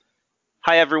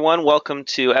Hi, everyone. Welcome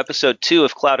to episode 2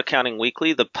 of Cloud Accounting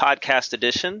Weekly, the podcast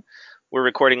edition. We're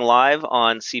recording live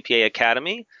on CPA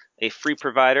Academy, a free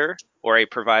provider, or a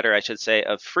provider, I should say,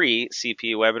 of free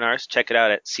CPA webinars. Check it out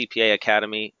at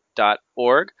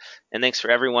cpaacademy.org. And thanks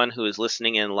for everyone who is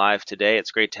listening in live today.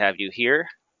 It's great to have you here.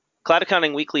 Cloud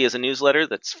Accounting Weekly is a newsletter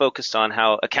that's focused on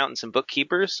how accountants and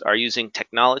bookkeepers are using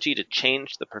technology to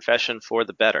change the profession for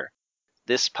the better.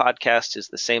 This podcast is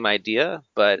the same idea,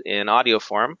 but in audio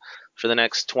form. For the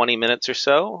next 20 minutes or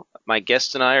so, my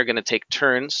guest and I are going to take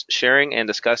turns sharing and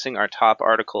discussing our top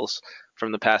articles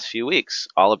from the past few weeks,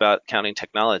 all about accounting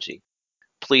technology.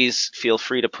 Please feel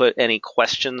free to put any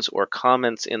questions or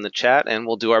comments in the chat, and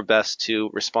we'll do our best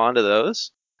to respond to those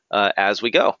as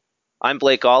we go. I'm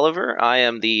Blake Oliver. I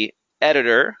am the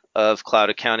editor of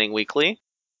Cloud Accounting Weekly.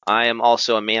 I am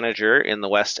also a manager in the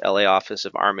West LA office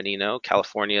of Armanino,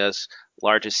 California's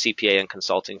largest CPA and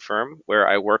consulting firm, where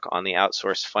I work on the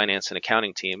outsourced finance and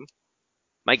accounting team.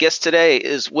 My guest today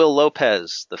is Will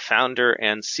Lopez, the founder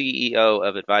and CEO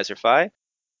of Advisorfi.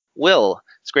 Will,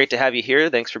 it's great to have you here.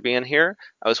 Thanks for being here.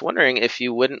 I was wondering if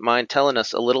you wouldn't mind telling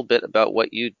us a little bit about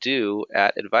what you do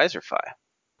at Advisorfi.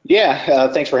 Yeah,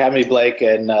 thanks for having me, Blake,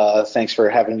 and thanks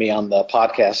for having me on the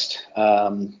podcast.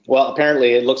 Well,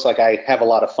 apparently it looks like I have a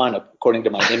lot of fun, according to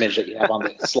my image that you have on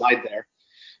the slide there.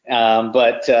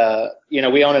 But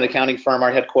we own an accounting firm.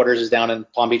 Our headquarters is down in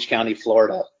Palm Beach County,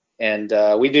 Florida, and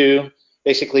we do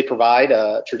basically provide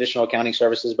traditional accounting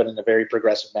services, but in a very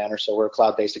progressive manner. So we're a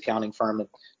cloud-based accounting firm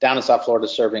down in South Florida,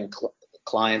 serving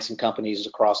clients and companies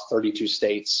across 32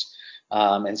 states,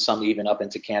 and some even up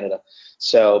into Canada.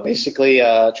 So basically,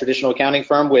 a traditional accounting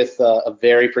firm with a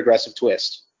very progressive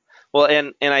twist. Well,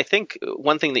 and I think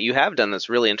one thing that you have done that's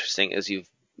really interesting is you've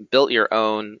built your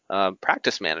own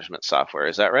practice management software.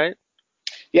 Is that right?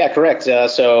 Yeah, correct.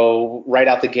 So right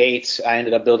out the gate, I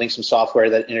ended up building some software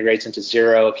that integrates into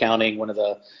Xero Accounting, one of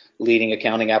the leading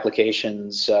accounting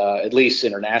applications, at least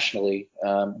internationally,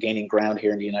 gaining ground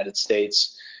here in the United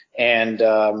States, and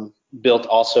built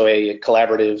also a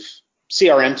collaborative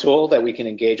CRM tool that we can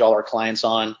engage all our clients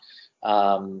on,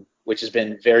 which has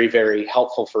been very, very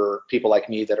helpful for people like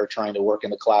me that are trying to work in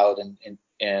the cloud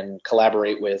and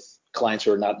collaborate with clients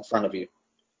who are not in front of you.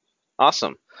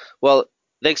 Awesome. Well,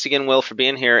 thanks again, Will, for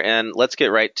being here, and let's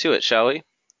get right to it, shall we?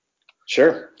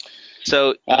 Sure.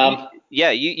 So,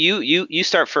 you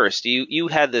start first. You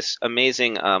had this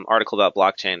amazing article about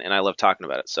blockchain, and I love talking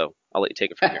about it, so I'll let you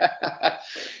take it from here.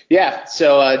 Yeah,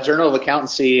 so Journal of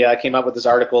Accountancy came up with this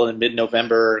article in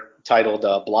mid-November titled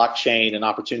Blockchain, an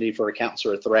Opportunity for Accountants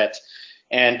or a Threat,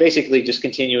 and basically just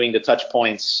continuing the touch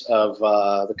points of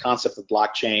the concept of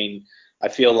blockchain. I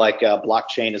feel like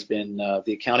blockchain has been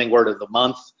the accounting word of the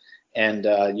month, and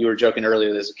you were joking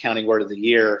earlier, there's accounting word of the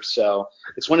year. So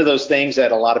it's one of those things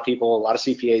that a lot of people, a lot of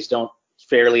CPAs don't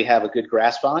fairly have a good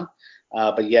grasp on,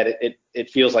 but yet it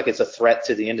feels like it's a threat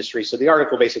to the industry. So the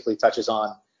article basically touches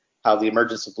on how the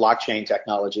emergence of blockchain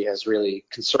technology has really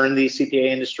concerned the CPA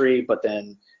industry, but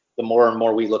then the more and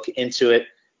more we look into it,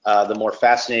 the more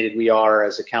fascinated we are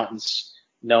as accountants,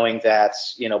 knowing that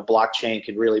blockchain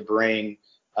can really bring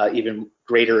even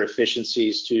greater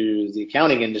efficiencies to the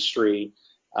accounting industry,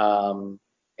 and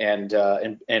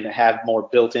have more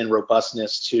built-in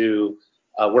robustness to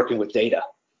working with data.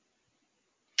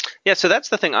 Yeah, so that's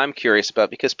the thing I'm curious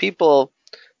about, because people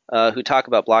who talk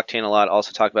about blockchain a lot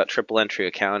also talk about triple entry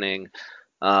accounting,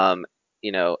 how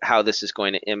this is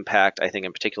going to impact, I think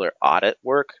in particular, audit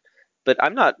work. But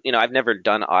I'm not, I've never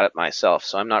done audit myself,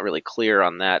 so I'm not really clear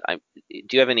on that. Do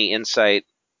you have any insight,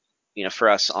 for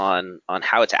us on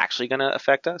how it's actually going to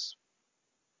affect us?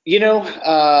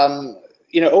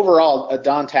 Overall,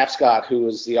 Don Tapscott, who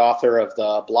was the author of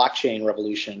the Blockchain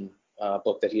Revolution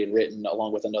book that he had written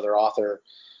along with another author,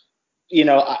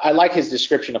 I like his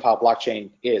description of how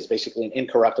blockchain is basically an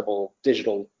incorruptible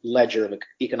digital ledger of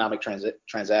economic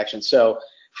transactions. So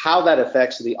how that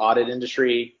affects the audit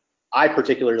industry, I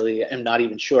particularly am not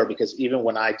even sure, because even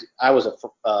when I was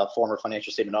a former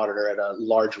financial statement auditor at a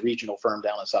large regional firm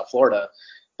down in South Florida,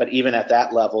 but even at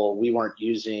that level, we weren't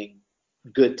using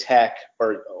good tech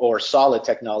or solid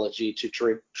technology to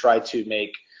try to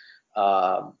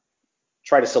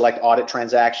select audit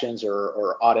transactions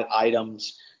or audit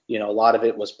items. A lot of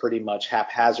it was pretty much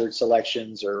haphazard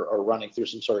selections or running through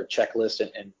some sort of checklist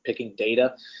and picking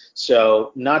data.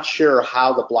 So not sure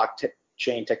how the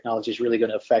blockchain technology is really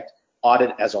going to affect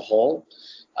audit as a whole,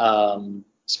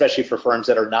 especially for firms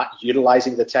that are not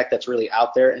utilizing the tech that's really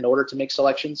out there in order to make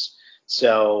selections.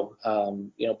 So,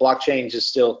 blockchain just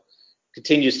still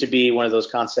continues to be one of those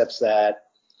concepts that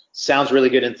sounds really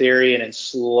good in theory and then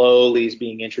slowly is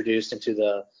being introduced into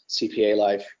the CPA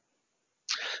life.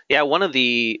 Yeah, one of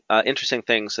the interesting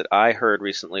things that I heard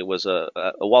recently was a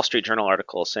Wall Street Journal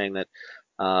article saying that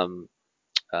um,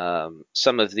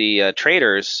 some of the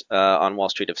traders on Wall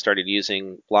Street have started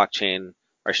using blockchain,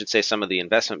 or I should say, some of the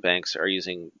investment banks are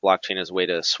using blockchain as a way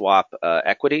to swap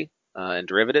equity and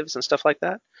derivatives and stuff like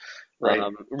that. Right.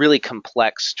 Really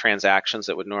complex transactions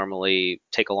that would normally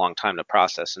take a long time to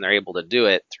process, and they're able to do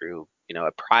it through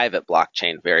a private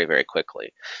blockchain very, very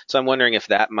quickly. So I'm wondering if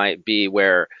that might be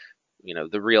where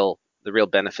the real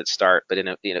benefits start, but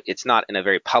it's not in a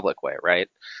very public way, right?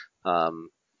 Um,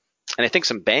 and I think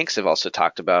some banks have also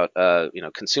talked about,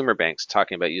 consumer banks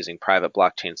talking about using private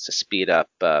blockchains to speed up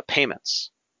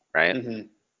payments, right? Hmm.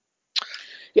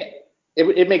 Yeah,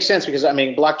 it makes sense because I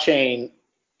mean, blockchain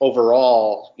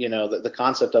overall, the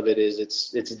concept of it is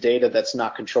it's data that's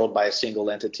not controlled by a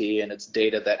single entity and it's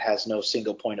data that has no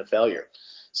single point of failure.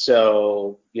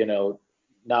 So,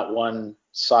 not one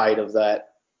side of that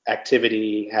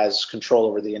activity has control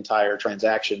over the entire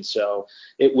transaction. So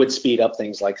it would speed up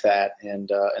things like that, and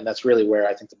that's really where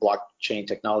I think the blockchain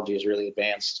technology is really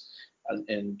advanced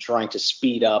in trying to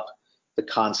speed up the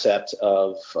concept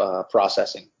of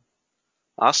processing.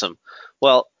 Awesome.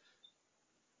 Well,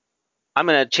 I'm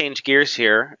going to change gears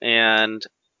here and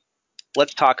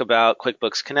let's talk about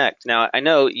QuickBooks Connect. Now, I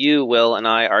know you, Will, and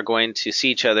I are going to see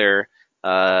each other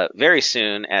very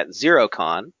soon at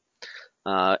ZeroCon.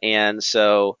 And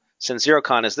so, since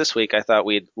ZeroCon is this week, I thought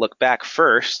we'd look back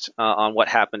first on what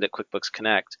happened at QuickBooks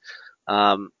Connect.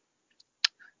 Um,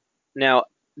 Now,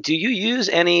 do you use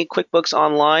any QuickBooks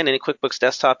Online, any QuickBooks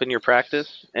Desktop in your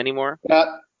practice anymore?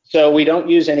 So we don't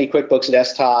use any QuickBooks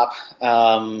Desktop.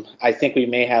 I think we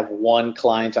may have one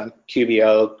client on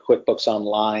QBO, QuickBooks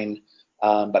Online,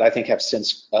 but I think have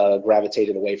since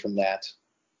gravitated away from that.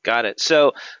 Got it.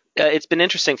 So it's been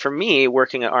interesting for me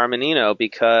working at Armanino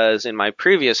because in my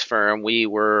previous firm we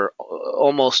were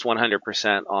almost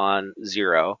 100% on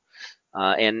Zero.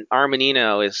 And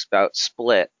Armanino is about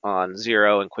split on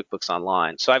Zero and QuickBooks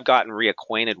Online. So I've gotten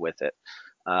reacquainted with it.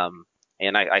 Um,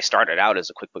 and I started out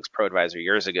as a QuickBooks Pro Advisor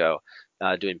years ago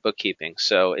doing bookkeeping.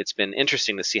 So it's been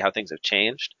interesting to see how things have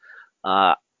changed.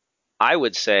 Uh, I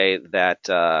would say that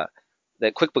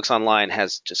QuickBooks Online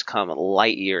has just come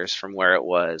light years from where it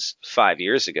was 5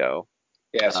 years ago.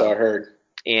 Yeah, so Um, I heard.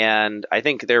 and I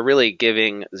think they're really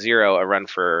giving Zero a run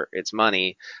for its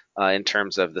money in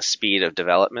terms of the speed of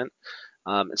development.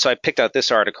 And so I picked out this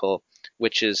article,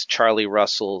 which is Charlie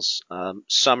Russell's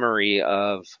summary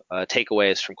of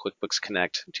takeaways from QuickBooks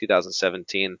Connect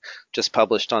 2017, just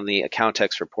published on the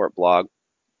Accountex Report blog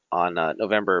on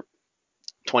November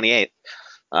 28th.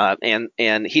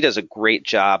 And he does a great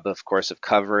job, of course, of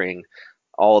covering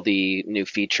all the new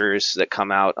features that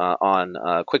come out on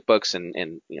QuickBooks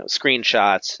and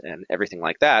screenshots and everything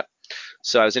like that.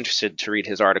 So I was interested to read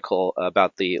his article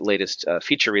about the latest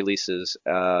feature releases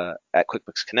at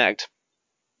QuickBooks Connect,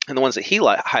 and the ones that he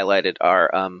highlighted are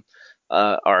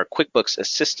QuickBooks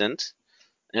Assistant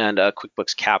and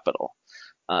QuickBooks Capital.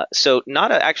 So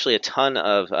not actually a ton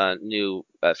of new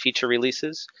feature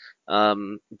releases,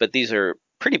 but these are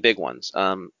pretty big ones.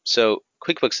 So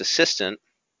QuickBooks Assistant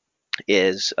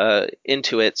is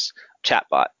Intuit's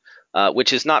chatbot,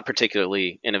 which is not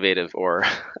particularly innovative or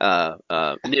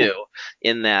new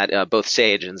in that both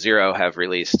Sage and Xero have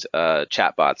released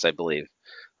chatbots, I believe.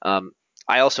 Um,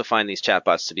 I also find these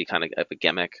chatbots to be kind of a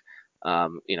gimmick.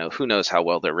 Who knows how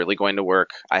well they're really going to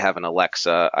work. I have an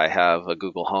Alexa, I have a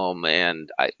Google Home,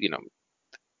 and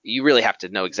you really have to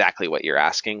know exactly what you're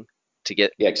asking to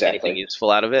get Yeah, anything exactly. useful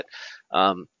out of it.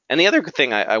 And the other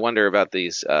thing I wonder about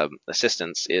these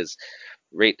assistants is,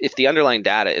 right, if the underlying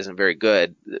data isn't very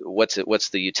good, what's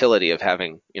the utility of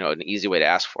having an easy way to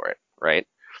ask for it, right?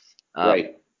 Um,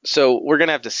 Right. so we're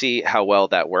gonna have to see how well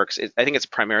that works. I think it's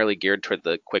primarily geared toward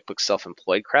the QuickBooks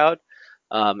self-employed crowd,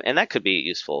 and that could be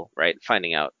useful, right?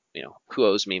 Finding out who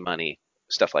owes me money,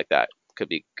 stuff like that could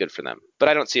be good for them. But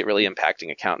I don't see it really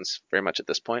impacting accountants very much at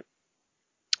this point.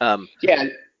 Um, Yeah,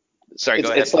 Sorry, go it's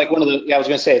ahead. it's like one of the. Yeah, I was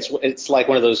going to say it's like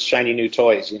one of those shiny new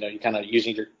toys. You kind of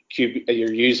using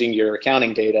you're using your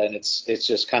accounting data, and it's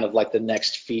just kind of like the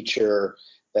next feature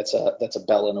that's a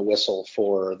bell and a whistle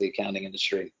for the accounting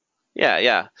industry. Yeah,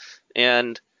 yeah,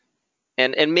 and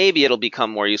and maybe it'll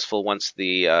become more useful once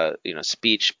the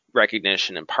speech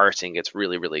recognition and parsing gets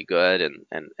really really good,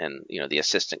 and the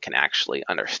assistant can actually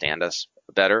understand us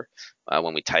better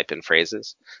when we type in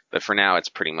phrases. But for now, it's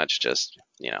pretty much just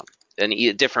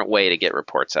a different way to get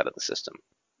reports out of the system.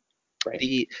 Right.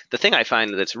 The thing I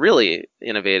find that's really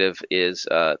innovative is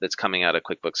that's coming out of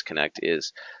QuickBooks Connect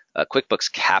is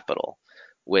QuickBooks Capital,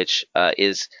 which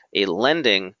is a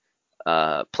lending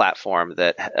platform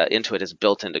that Intuit has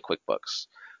built into QuickBooks.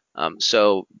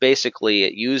 So basically,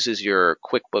 it uses your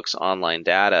QuickBooks Online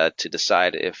data to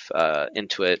decide if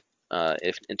Intuit's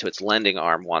lending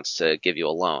arm wants to give you a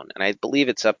loan, and I believe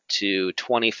it's up to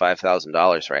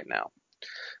 $25,000 right now.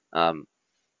 Um,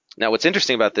 Now, what's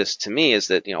interesting about this to me is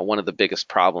that one of the biggest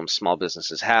problems small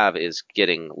businesses have is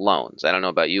getting loans. I don't know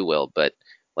about you, Will, but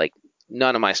like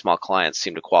none of my small clients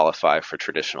seem to qualify for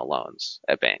traditional loans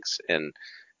at banks,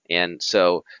 and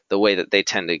so the way that they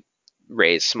tend to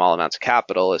raise small amounts of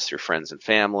capital is through friends and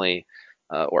family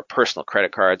or personal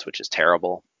credit cards, which is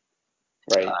terrible.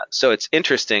 Right. So it's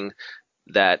interesting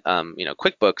that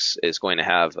QuickBooks is going to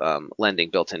have lending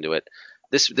built into it.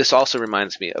 This also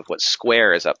reminds me of what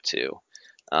Square is up to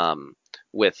um,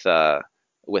 with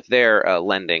their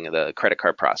lending, the credit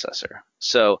card processor.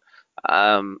 So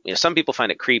some people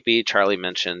find it creepy. Charlie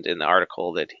mentioned in the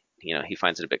article that he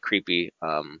finds it a bit creepy.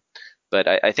 But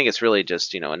I think it's really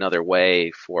just another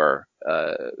way for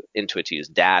Intuit to use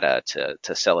data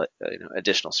to sell it,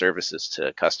 additional services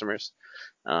to customers,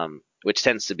 which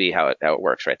tends to be how it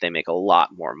works, right? They make a lot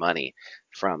more money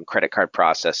from credit card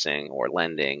processing or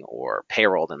lending or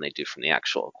payroll than they do from the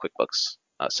actual QuickBooks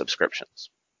subscriptions.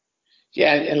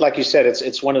 Yeah, and like you said,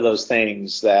 it's one of those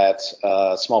things that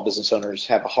small business owners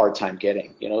have a hard time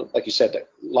getting. Like you said, a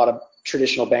lot of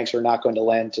traditional banks are not going to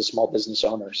lend to small business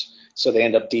owners, so they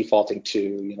end up defaulting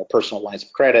to personal lines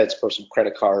of credits, personal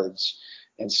credit cards,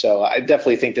 and so I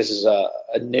definitely think this is a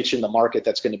niche in the market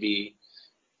that's going to be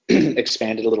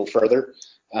expanded a little further.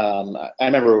 I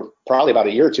remember probably about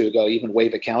a year or two ago, even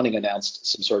Wave Accounting announced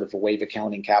some sort of a Wave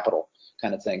Accounting Capital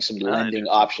kind of thing, some lending Interesting.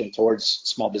 option towards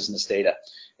small business data.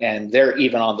 And they're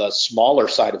even on the smaller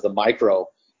side of the micro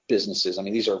businesses. I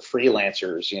mean, these are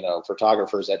freelancers,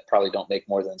 photographers that probably don't make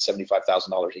more than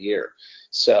 $75,000 a year.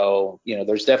 So,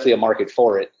 there's definitely a market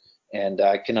for it. And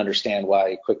I can understand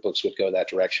why QuickBooks would go that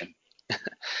direction.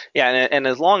 Yeah, and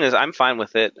as long as I'm fine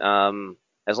with it,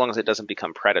 as long as it doesn't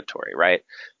become predatory, right?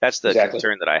 That's the Exactly.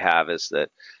 concern that I have is that,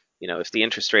 if the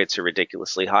interest rates are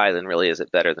ridiculously high, then really is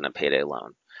it better than a payday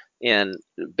loan? And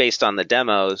based on the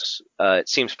demos, it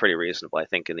seems pretty reasonable. I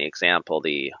think in the example,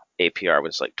 the APR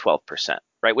was like 12%,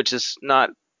 right? Which is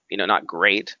not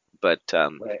great, but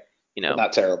Right. you But know,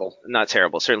 not terrible. not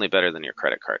terrible. Certainly better than your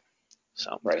credit card.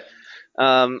 So. Right.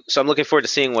 So I'm looking forward to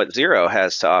seeing what Xero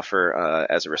has to offer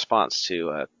as a response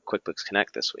to QuickBooks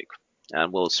Connect this week.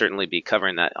 And we'll certainly be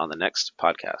covering that on the next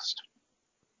podcast.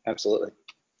 Absolutely.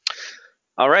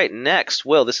 All right, next,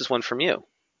 Will, this is one from you.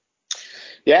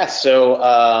 Yeah,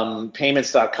 so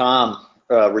payments.com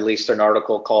released an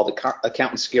article called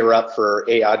Accountants Gear Up for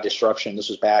AI Disruption. This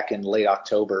was back in late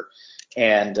October.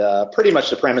 And pretty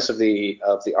much the premise of the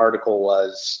article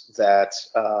was that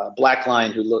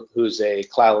Blackline, who's a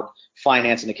cloud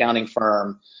finance and accounting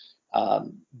firm,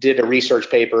 did a research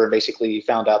paper and basically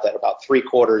found out that about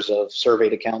 3/4 of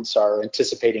surveyed accountants are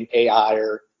anticipating AI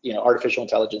or artificial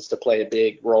intelligence to play a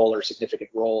big role or significant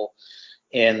role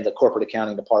in the corporate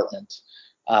accounting department.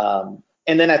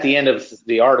 And then at the end of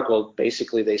the article,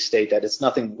 basically they state that it's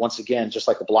nothing, once again, just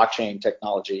like the blockchain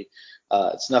technology,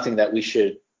 it's nothing that we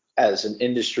should, as an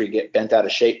industry, get bent out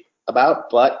of shape about.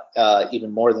 But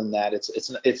even more than that,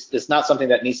 it's not something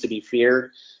that needs to be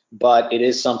feared, but it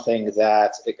is something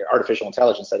that artificial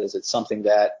intelligence, that is, it's something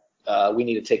that we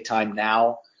need to take time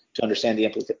now to understand the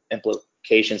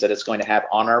implications that it's going to have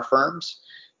on our firms,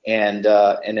 and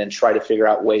then try to figure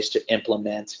out ways to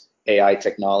implement AI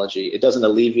technology. It doesn't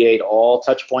alleviate all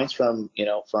touch points from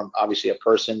obviously a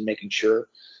person making sure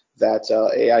that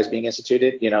AI is being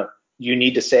instituted. You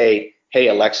need to say, "Hey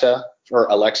Alexa," for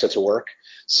Alexa to work.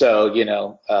 So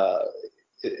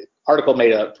article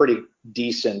made a pretty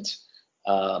decent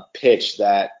pitch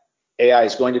that AI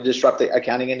is going to disrupt the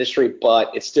accounting industry,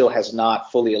 but it still has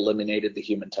not fully eliminated the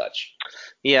human touch.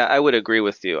 Yeah, I would agree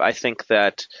with you. I think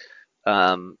that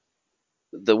um,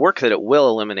 the work that it will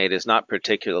eliminate is not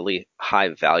particularly high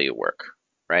value work,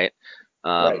 right?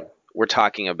 Right. We're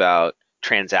talking about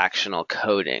transactional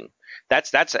coding.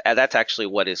 That's actually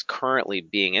what is currently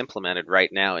being implemented right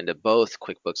now into both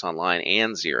QuickBooks Online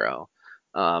and Xero,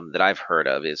 that I've heard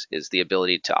of is the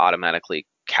ability to automatically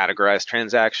categorize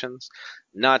transactions,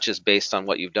 not just based on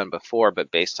what you've done before,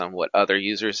 but based on what other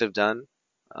users have done,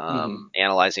 Mm-hmm.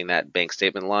 analyzing that bank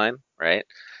statement line, right?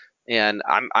 And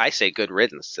I say good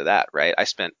riddance to that, right? I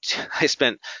spent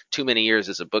too many years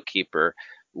as a bookkeeper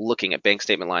looking at bank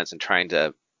statement lines and trying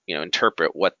to,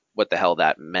 interpret what the hell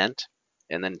that meant,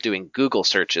 and then doing Google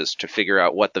searches to figure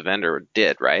out what the vendor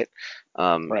did, right?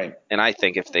 Right. And I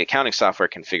think if the accounting software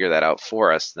can figure that out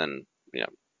for us, then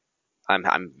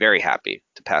I'm very happy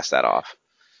to pass that off.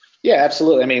 Yeah,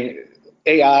 absolutely. I mean,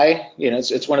 AI,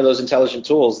 it's one of those intelligent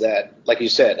tools that, like you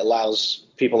said, allows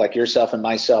people like yourself and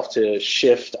myself to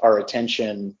shift our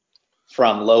attention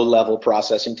from low-level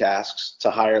processing tasks to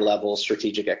higher-level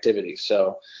strategic activities.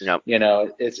 So, Yep.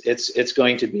 it's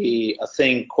going to be a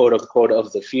thing, quote unquote,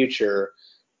 of the future.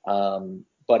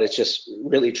 But it's just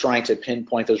really trying to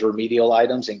pinpoint those remedial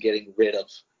items and getting rid of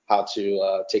how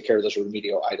to take care of those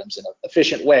remedial items in an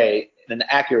efficient way, in an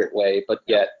accurate way, but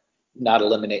yet not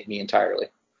eliminate me entirely.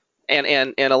 And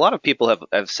a lot of people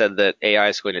have said that AI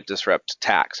is going to disrupt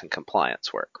tax and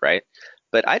compliance work, right?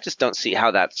 But I just don't see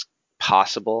how that's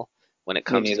possible when it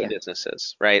Me comes to neither.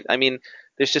 businesses, right? I mean,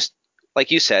 there's just,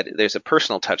 like you said, there's a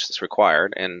personal touch that's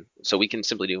required, and so we can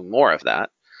simply do more of that.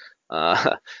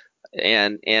 Uh,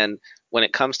 and when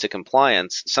it comes to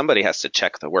compliance, somebody has to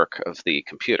check the work of the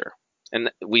computer,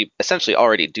 and we essentially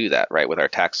already do that, right, with our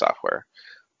tax software.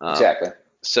 Um, Exactly.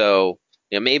 so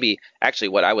maybe actually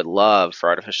what I would love for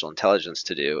artificial intelligence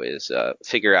to do is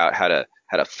figure out how to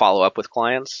follow up with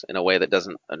clients in a way that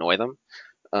doesn't annoy them.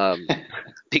 Um,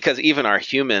 because even our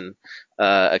human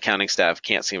accounting staff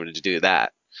can't seem to do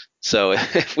that. So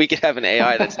if we could have an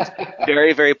AI that's just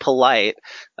very, very polite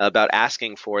about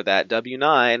asking for that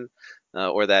W-9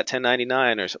 or that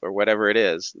 1099 or whatever it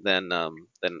is, then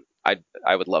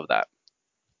I would love that.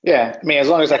 Yeah, I mean, as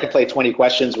long as I can play 20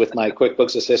 questions with my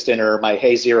QuickBooks Assistant or my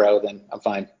Hey Zero, then I'm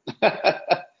fine.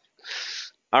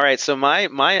 All right, so my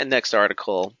next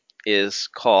article is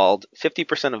called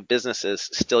 50% of businesses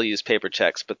still use paper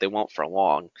checks, but they won't for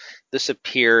long. This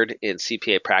appeared in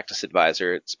CPA Practice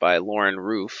Advisor. It's by Lauren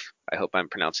Roof. I hope I'm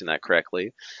pronouncing that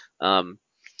correctly. Um,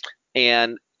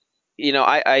 and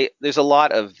I there's a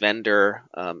lot of vendor.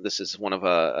 This is one of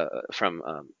from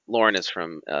Lauren is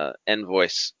from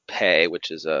Invoice Pay, which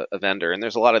is a vendor, and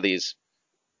there's a lot of these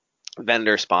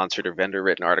vendor sponsored or vendor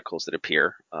written articles that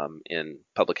appear in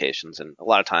publications, and a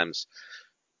lot of times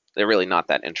they're really not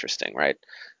that interesting, right?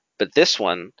 But this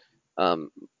one um,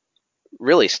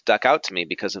 really stuck out to me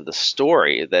because of the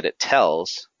story that it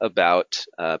tells about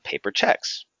paper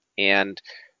checks. And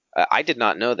I did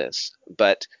not know this,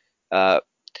 but uh,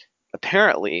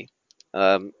 apparently,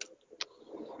 um,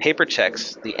 paper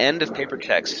checks, the end of paper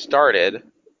checks started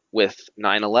with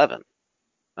 9/11,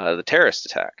 the terrorist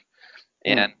attack.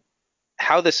 And Hmm,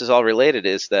 how this is all related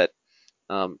is that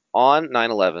on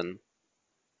 9/11,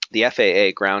 the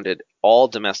FAA grounded all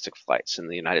domestic flights in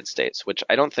the United States, which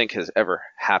I don't think has ever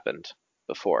happened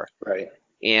before. right.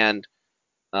 And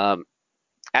um,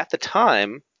 at the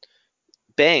time,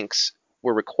 banks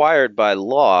were required by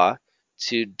law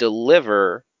to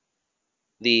deliver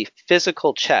the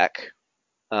physical check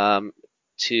um,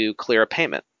 to clear a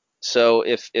payment. So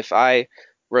if I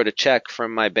wrote a check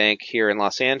from my bank here in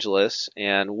Los Angeles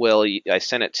and Will, I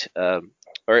sent it,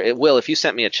 or it, Will, if you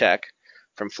sent me a check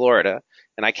from Florida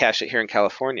and I cash it here in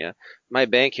California, my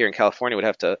bank here in California would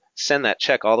have to send that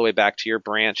check all the way back to your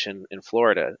branch in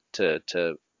Florida to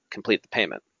complete the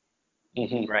payment,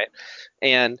 Hmm. right?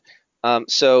 And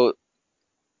so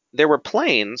there were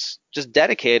planes just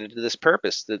dedicated to this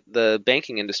purpose that the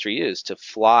banking industry used to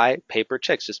fly paper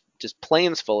checks, just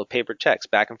planes full of paper checks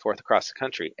back and forth across the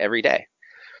country every day.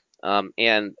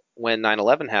 And when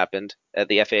 9/11 happened,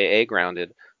 the FAA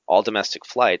grounded all domestic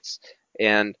flights,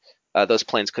 and those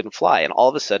planes couldn't fly. And all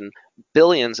of a sudden,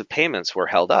 billions of payments were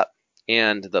held up,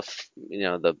 and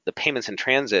the payments in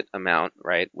transit amount,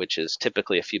 right, which is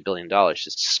typically a few $1 billion,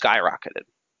 just skyrocketed.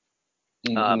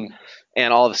 Um, Hmm.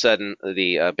 and all of a sudden,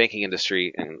 the banking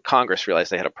industry and Congress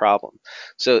realized they had a problem.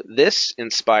 So this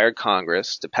inspired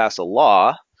Congress to pass a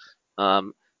law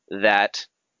um, that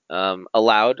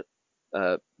allowed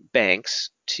uh,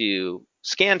 banks to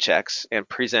scan checks and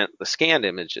present the scanned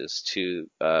images to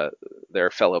their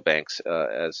fellow banks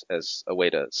as a way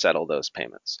to settle those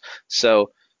payments.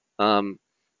 So, um,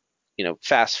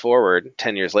 fast forward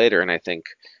 10 years later, and I think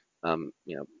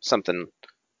something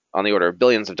on the order of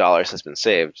billions of dollars has been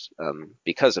saved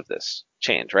because of this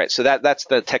change, right? So that's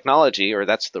the technology, or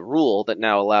that's the rule that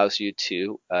now allows you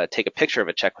to take a picture of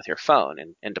a check with your phone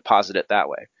and deposit it that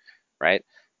way, right?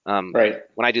 Right.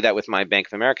 When I do that with my Bank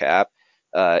of America app,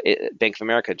 Bank of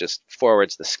America just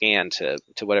forwards the scan to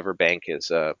whatever bank is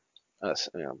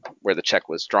where the check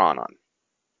was drawn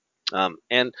on.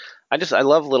 And I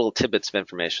love little tidbits of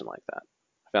information like that.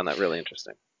 I found that really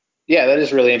interesting. Yeah, that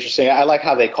is really interesting. I like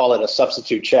how they call it a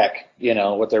substitute check.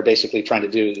 What they're basically trying to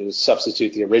do is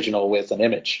substitute the original with an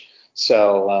image.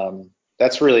 So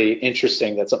that's really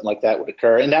interesting that something like that would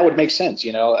occur, and that would make sense.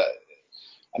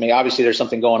 I mean, obviously there's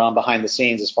something going on behind the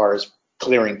scenes as far as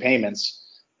clearing payments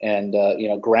and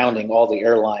grounding all the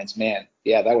airlines. Man,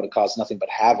 yeah, that would have caused nothing but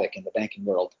havoc in the banking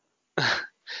world.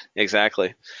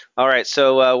 Exactly. All right,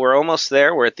 so we're almost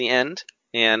there. We're at the end,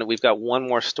 and we've got one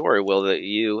more story, Will, that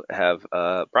you have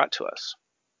brought to us.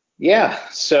 Yeah.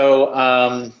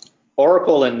 So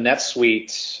Oracle and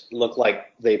NetSuite look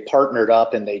like they partnered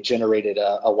up and they generated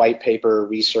a white paper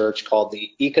research called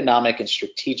the Economic and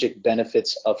Strategic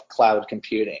Benefits of Cloud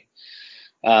Computing.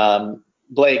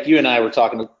 Blake, you and I were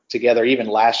talking together even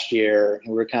last year,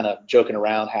 and we were kind of joking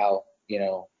around how,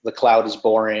 the cloud is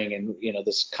boring and,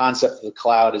 this concept of the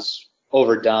cloud is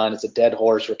overdone. It's a dead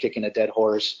horse. We're kicking a dead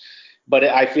horse. But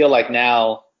I feel like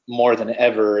now more than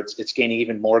ever, it's gaining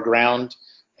even more ground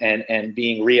and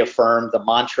being reaffirmed. The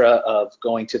mantra of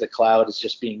going to the cloud is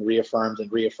just being reaffirmed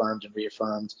and reaffirmed and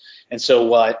reaffirmed. And so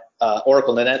what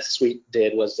Oracle and NetSuite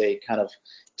did was they kind of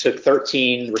took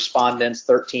 13 respondents,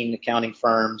 13 accounting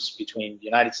firms between the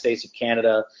United States and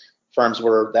Canada. Firms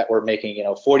that were making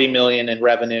 40 million in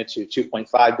revenue to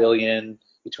 2.5 billion,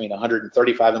 between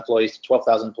 135 employees to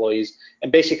 12,000 employees, and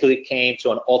basically came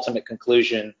to an ultimate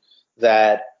conclusion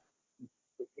that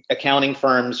accounting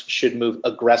firms should move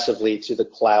aggressively to the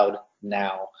cloud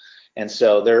now. And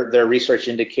so their research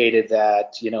indicated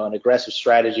that an aggressive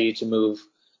strategy to move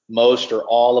most or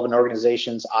all of an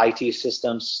organization's IT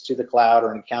systems to the cloud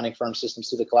or an accounting firm systems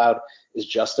to the cloud is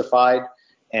justified,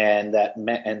 and that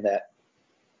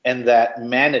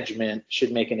management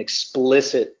should make an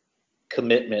explicit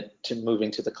commitment to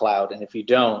moving to the cloud. And if you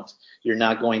don't, you're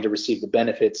not going to receive the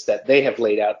benefits that they have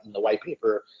laid out in the white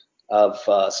paper of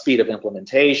speed of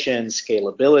implementation,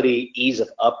 scalability, ease of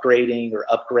upgrading or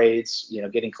upgrades,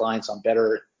 getting clients on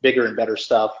bigger and better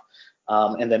stuff,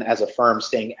 and then as a firm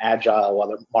staying agile while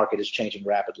the market is changing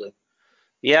rapidly.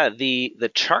 Yeah,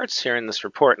 the charts here in this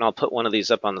report, and I'll put one of these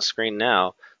up on the screen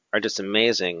now, are just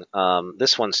amazing.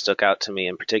 This one stuck out to me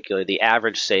in particular, the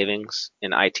average savings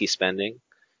in IT spending,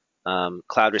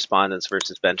 cloud respondents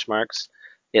versus benchmarks.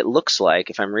 It looks like,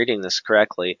 if I'm reading this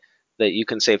correctly, that you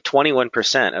can save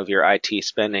 21% of your IT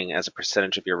spending as a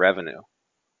percentage of your revenue.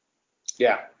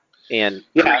 Yeah. And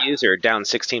per user, down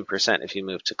 16% if you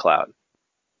move to cloud.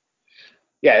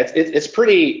 Yeah, it's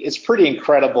pretty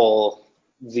incredible,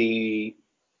 the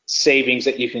savings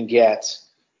that you can get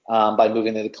by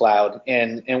moving to the cloud.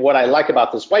 And what I like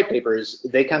about this white paper is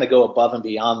they kind of go above and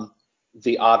beyond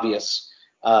the obvious.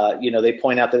 They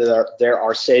point out that there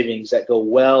are savings that go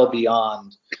well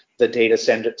beyond the data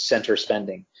center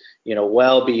spending.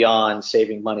 Well beyond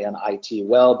saving money on IT,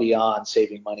 well beyond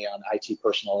saving money on IT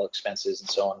personal expenses, and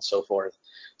so on and so forth.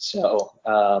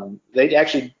 So they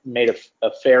actually made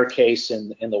a fair case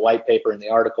in the white paper, in the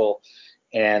article,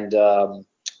 and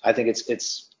I think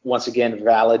it's once again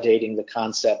validating the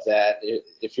concept that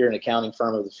if you're an accounting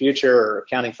firm of the future or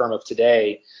accounting firm of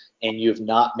today, and you've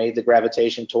not made the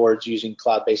gravitation towards using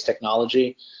cloud-based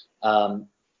technology,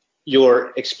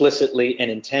 you're explicitly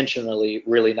and intentionally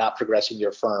really not progressing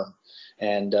your firm.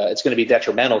 And it's going to be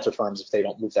detrimental to firms if they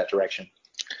don't move that direction.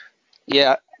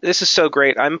 Yeah, this is so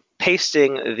great. I'm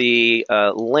pasting the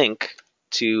link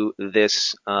to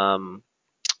this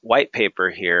white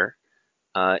paper here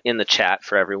in the chat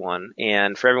for everyone.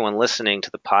 And for everyone listening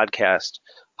to the podcast,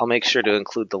 I'll make sure to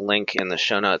include the link in the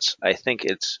show notes. I think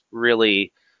it's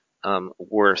really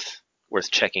worth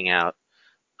checking out.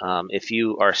 If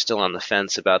you are still on the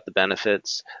fence about the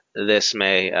benefits, this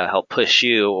may help push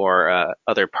you or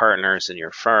other partners in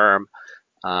your firm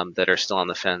that are still on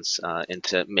the fence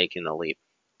into making the leap.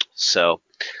 So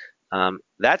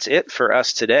that's it for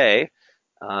us today.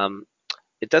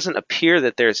 It doesn't appear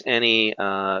that there's any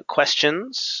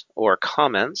questions or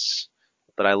comments,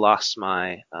 but I lost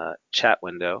my chat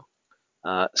window.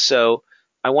 So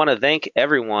I want to thank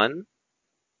everyone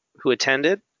who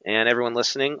attended and everyone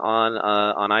listening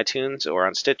on iTunes or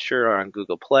on Stitcher or on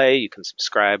Google Play. You can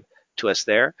subscribe to us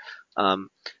there.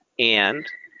 And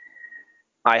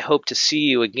I hope to see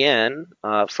you again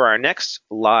for our next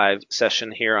live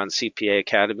session here on CPA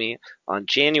Academy on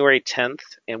January 10th.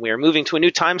 And we are moving to a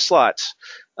new time slot,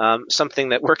 something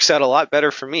that works out a lot better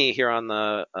for me here on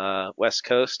the West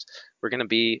Coast. We're going to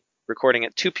be recording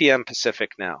at 2 p.m.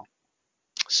 Pacific now.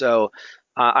 So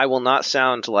I will not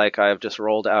sound like I've just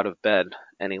rolled out of bed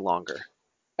any longer.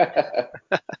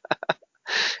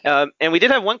 And we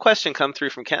did have one question come through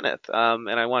from Kenneth, and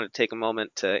I want to take a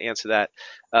moment to answer that.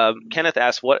 Kenneth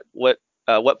asked what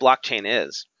blockchain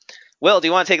is. Will, do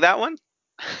you want to take that one?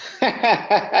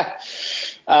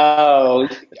 Oh,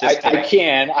 I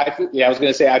can. I was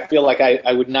going to say I feel like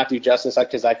I would not do justice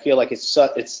because I feel like it's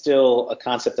still a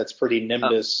concept that's pretty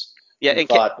nimbus. Yeah, and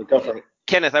thought. But go for it.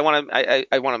 Kenneth, I want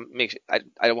to make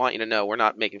I want you to know we're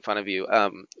not making fun of you.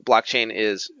 Blockchain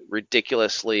is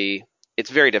ridiculously. It's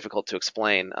very difficult to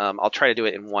explain. I'll try to do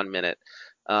it in 1 minute.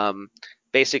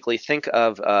 basically think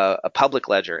of a public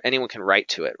ledger. Anyone can write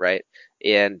to it, right?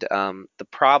 And the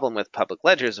problem with public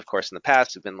ledgers, of course, in the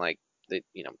past have been like,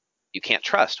 you can't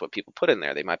trust what people put in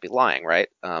there. They might be lying, right?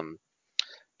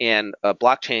 And a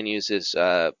blockchain uses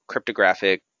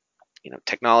cryptographic,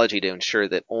 technology to ensure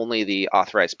that only the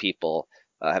authorized people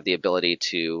have the ability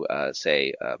to,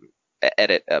 say,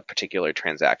 edit a particular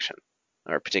transaction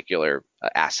or a particular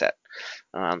asset.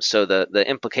 So the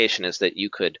implication is that you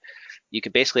could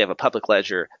basically have a public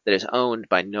ledger that is owned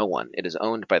by no one. It is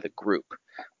owned by the group,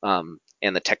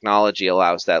 and the technology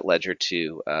allows that ledger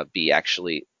to be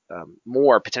actually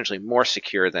potentially more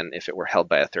secure than if it were held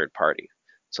by a third party.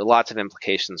 So lots of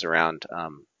implications around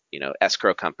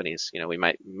escrow companies. We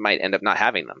might end up not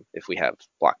having them if we have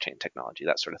blockchain technology,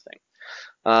 that sort of thing.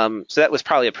 So that was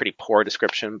probably a pretty poor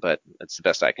description, but it's the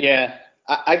best I can do. Yeah,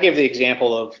 I give the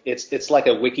example of it's like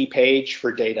a wiki page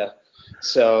for data.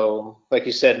 So, like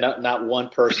you said, not one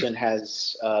person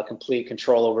has complete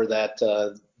control over that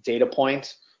data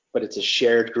point, but it's a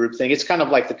shared group thing. It's kind of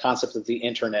like the concept of the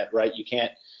internet, right? You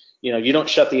can't, you don't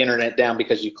shut the internet down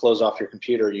because you close off your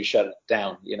computer, you shut it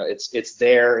down. It's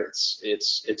there,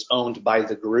 it's owned by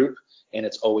the group, and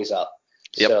it's always up.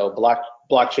 Yep. So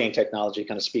blockchain technology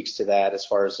kind of speaks to that as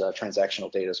far as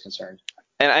transactional data is concerned.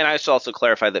 And I should also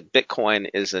clarify that Bitcoin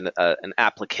is an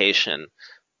application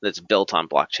that's built on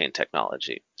blockchain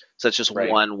technology. So it's just Right.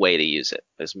 one way to use it.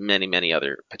 There's many, many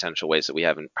other potential ways that we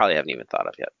probably haven't even thought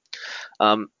of yet.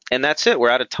 And that's it. We're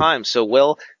out of time. So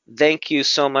Will, thank you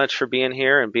so much for being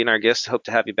here and being our guest. Hope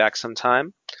to have you back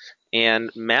sometime.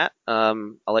 And Matt,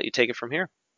 I'll let you take it from here.